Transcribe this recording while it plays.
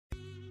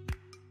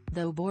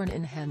Though born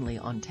in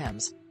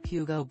Henley-on-Thames,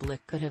 Hugo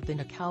Blick could have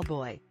been a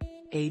cowboy.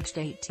 Aged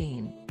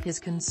 18, his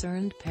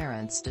concerned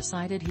parents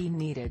decided he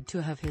needed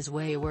to have his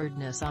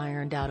waywardness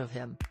ironed out of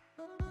him.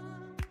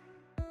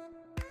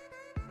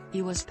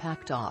 He was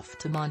packed off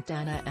to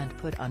Montana and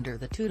put under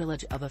the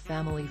tutelage of a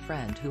family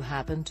friend who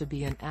happened to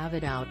be an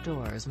avid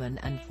outdoorsman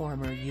and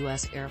former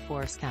U.S. Air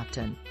Force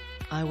captain.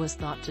 "I was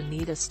thought to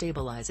need a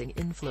stabilizing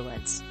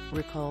influence,"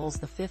 recalls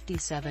the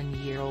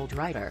 57-year-old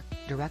writer,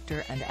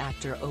 director and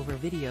actor over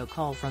video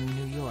call from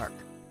New York.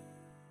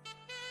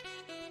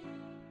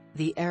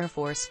 The Air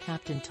Force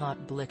captain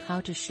taught Blick how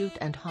to shoot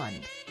and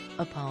hunt.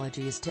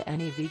 "Apologies to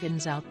any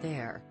vegans out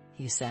there,"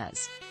 he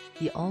says.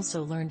 He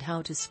also learned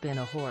how to spin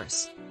a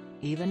horse.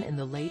 Even in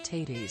the late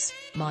 80s,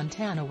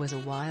 Montana was a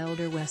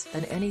wilder west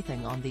than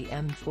anything on the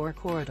M4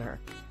 corridor.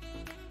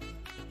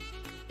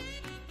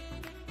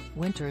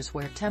 Winters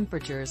where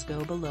temperatures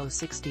go below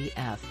 60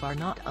 F are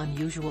not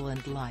unusual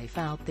and life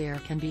out there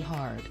can be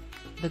hard.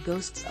 The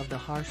ghosts of the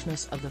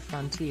harshness of the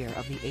frontier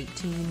of the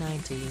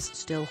 1890s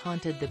still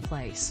haunted the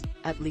place,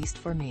 at least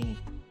for me.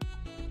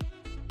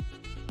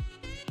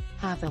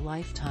 Half a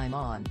lifetime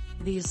on,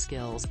 these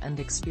skills and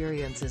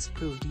experiences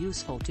proved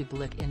useful to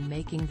Blick in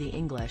making The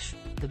English,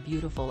 the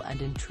beautiful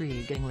and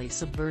intriguingly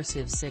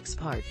subversive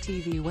 6-part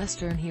TV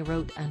western he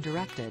wrote and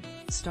directed,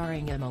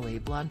 starring Emily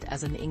Blunt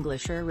as an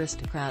English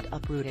aristocrat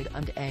uprooted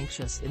and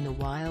anxious in the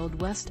Wild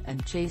West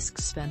and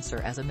Chaske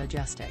Spencer as a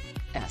majestic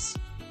S.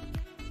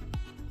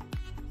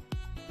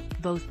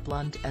 Both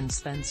Blunt and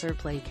Spencer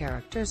play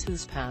characters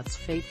whose paths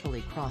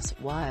fatefully cross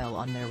while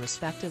on their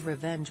respective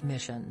revenge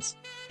missions.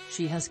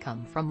 She has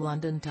come from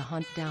London to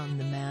hunt down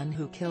the man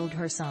who killed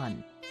her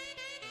son.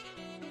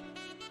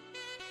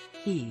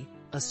 He,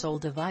 a soul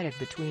divided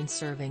between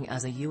serving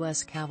as a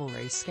U.S.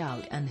 cavalry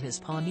scout and his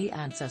Pawnee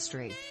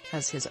ancestry,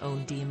 has his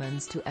own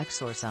demons to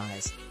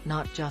exorcise,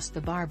 not just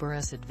the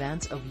barbarous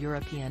advance of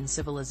European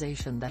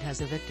civilization that has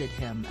evicted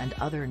him and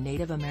other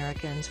Native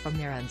Americans from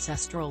their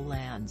ancestral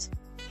lands,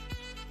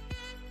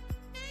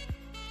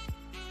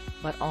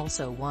 but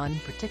also one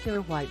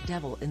particular white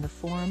devil in the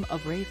form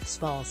of Rafe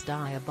Spall's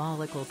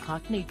diabolical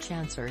Cockney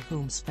chancer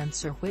whom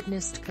Spencer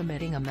witnessed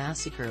committing a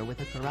massacre with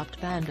a corrupt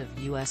band of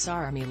U.S.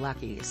 Army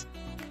lackeys.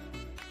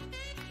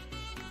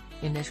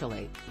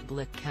 Initially,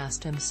 Blick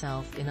cast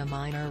himself in a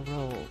minor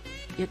role.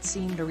 It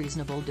seemed a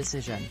reasonable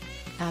decision.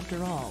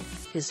 After all,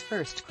 his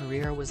first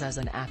career was as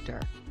an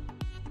actor.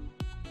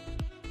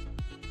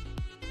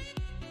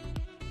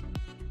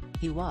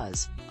 He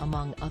was,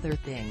 among other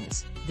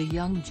things, the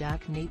young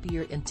Jack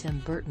Napier in Tim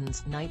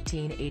Burton's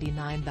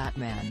 1989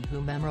 Batman who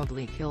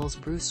memorably kills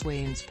Bruce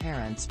Wayne's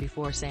parents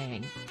before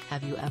saying,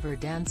 "Have you ever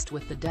danced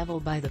with the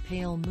devil by the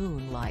pale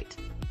moonlight?"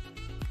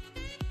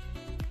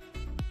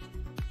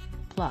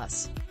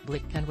 Plus,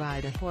 Blick can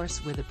ride a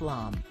horse with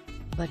aplomb.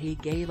 But he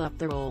gave up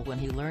the role when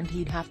he learned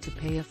he'd have to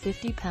pay a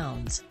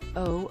 £50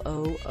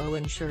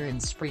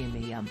 insurance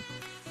premium.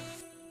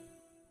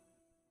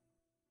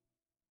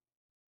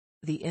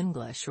 The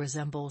English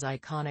resembles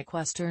iconic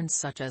westerns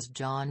such as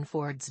John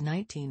Ford's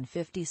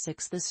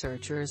 1956 The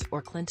Searchers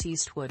or Clint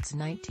Eastwood's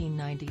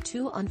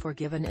 1992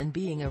 Unforgiven in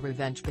being a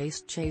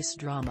revenge-based chase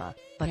drama,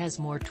 but has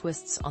more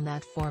twists on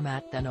that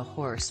format than a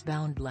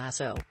horse-bound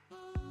lasso.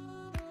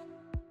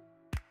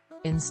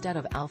 Instead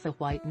of alpha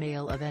white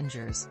male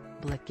Avengers,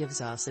 Blick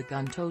gives us a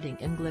gun-toting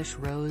English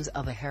rose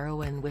of a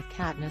heroine with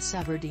Katniss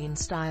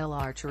Everdeen-style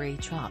archery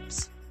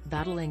chops,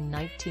 battling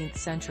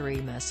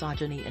 19th-century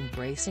misogyny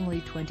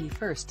embracingly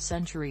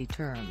 21st-century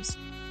terms.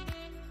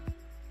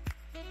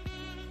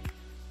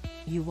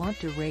 "You want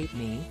to rape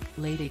me?"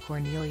 Lady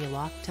Cornelia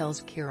Locke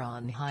tells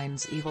Ciarán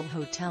Hinds' evil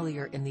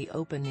hotelier in the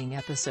opening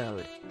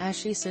episode, as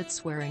she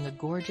sits wearing a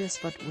gorgeous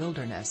but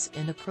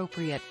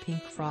wilderness-inappropriate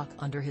pink frock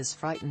under his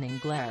frightening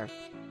glare.